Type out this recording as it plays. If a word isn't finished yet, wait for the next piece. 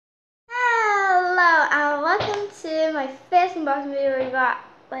first unboxing video, we got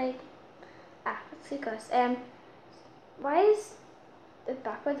like, let's see guys. Why is it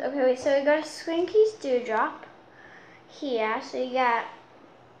backwards? Okay, wait, so we got a Squinkies dewdrop here. So you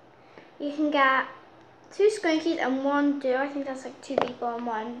can get 2 Squinkies and 1 dew. I think that's like 2 people and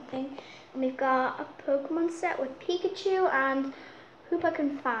 1 thing. And we've got a Pokemon set with Pikachu and Hoop I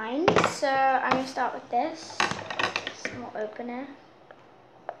can find. So I'm gonna start with this. So we'll open it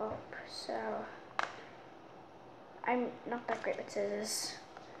up. So I'm not that great with scissors.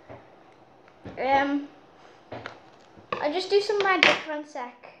 I'll just do some magic for a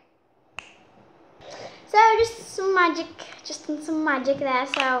sec. So just some magic there.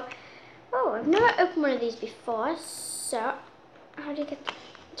 So, oh, I've never opened one of these before. So, how do you get the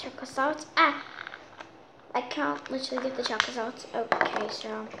chocolates out? I can't literally get the chocolates out. Okay,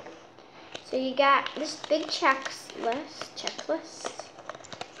 so you got this big checklist.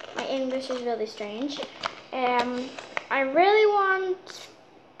 My English is really strange. I really want,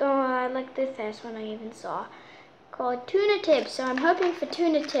 I like the first one I even saw, called tuna tips. So I'm hoping for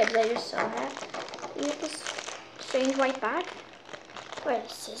tuna tips. I just saw that. You get this strange white bag. Where are the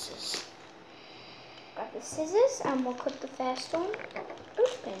scissors? Got the scissors, and we'll cut the first one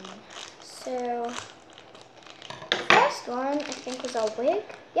open. So the first one I think was our wig.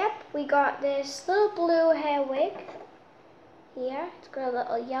 Yep, we got this little blue hair wig here. It's got a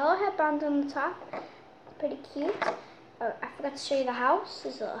little yellow headband on the top. It's pretty cute. Oh, I forgot to show you the house.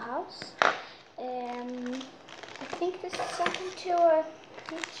 This little house. I think this is something to our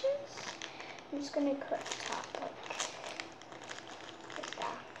peaches. I'm just gonna cut the top like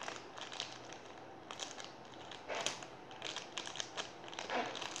that.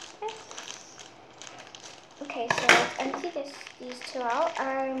 Okay, so let's empty these 2 out,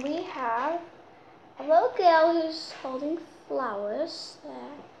 and we have a little girl who's holding flowers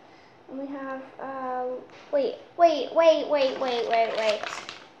there. And we have, wait.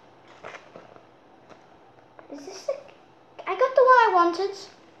 Is this I got the one I wanted.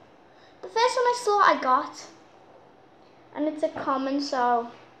 The first one I saw, I got. And it's a common, so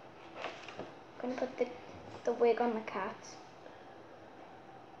I'm gonna put the wig on the cat.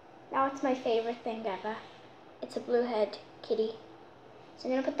 Now it's my favorite thing ever. It's a blue head kitty. So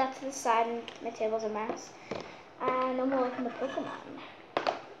I'm gonna put that to the side, and my table's a mess. And then we'll open the Pokemon.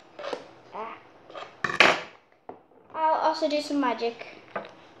 I'll also do some magic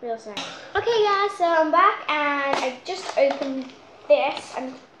real soon. Okay guys, so I'm back and I just opened this.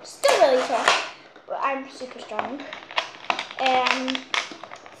 I'm still really tough, but I'm super strong.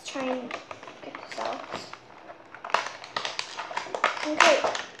 Let's try and get this out. Okay,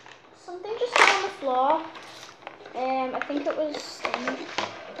 something just fell on the floor. I think it was,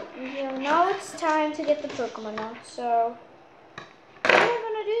 now it's time to get the Pokemon out. So how am I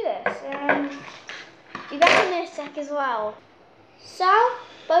gonna do this? Be back in a sec as well. So,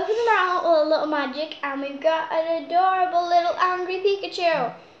 both of them are out with a little magic, and we've got an adorable little angry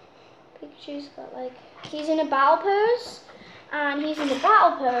Pikachu. Pikachu's got like, he's in a battle pose, and he's in the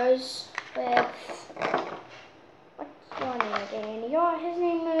battle pose with, what's your name again? His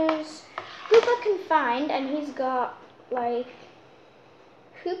name is Hoop I can find, and he's got like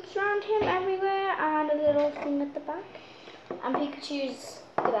hoops around him everywhere, and a little thing at the back. And Pikachu's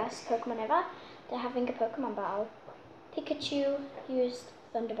the best Pokemon ever. They're having a Pokemon battle. Pikachu used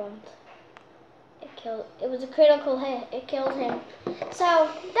Thunderbolt. It was a critical hit. It killed him. So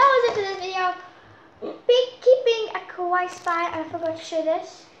that was it for this video. Keeping a kawaii spy, and I forgot to show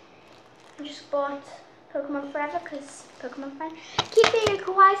this. I just bought Pokemon Forever because Pokemon fun. Keeping a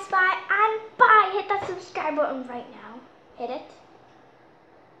kawaii spy, and bye. Hit that subscribe button right now. Hit it.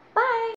 Bye.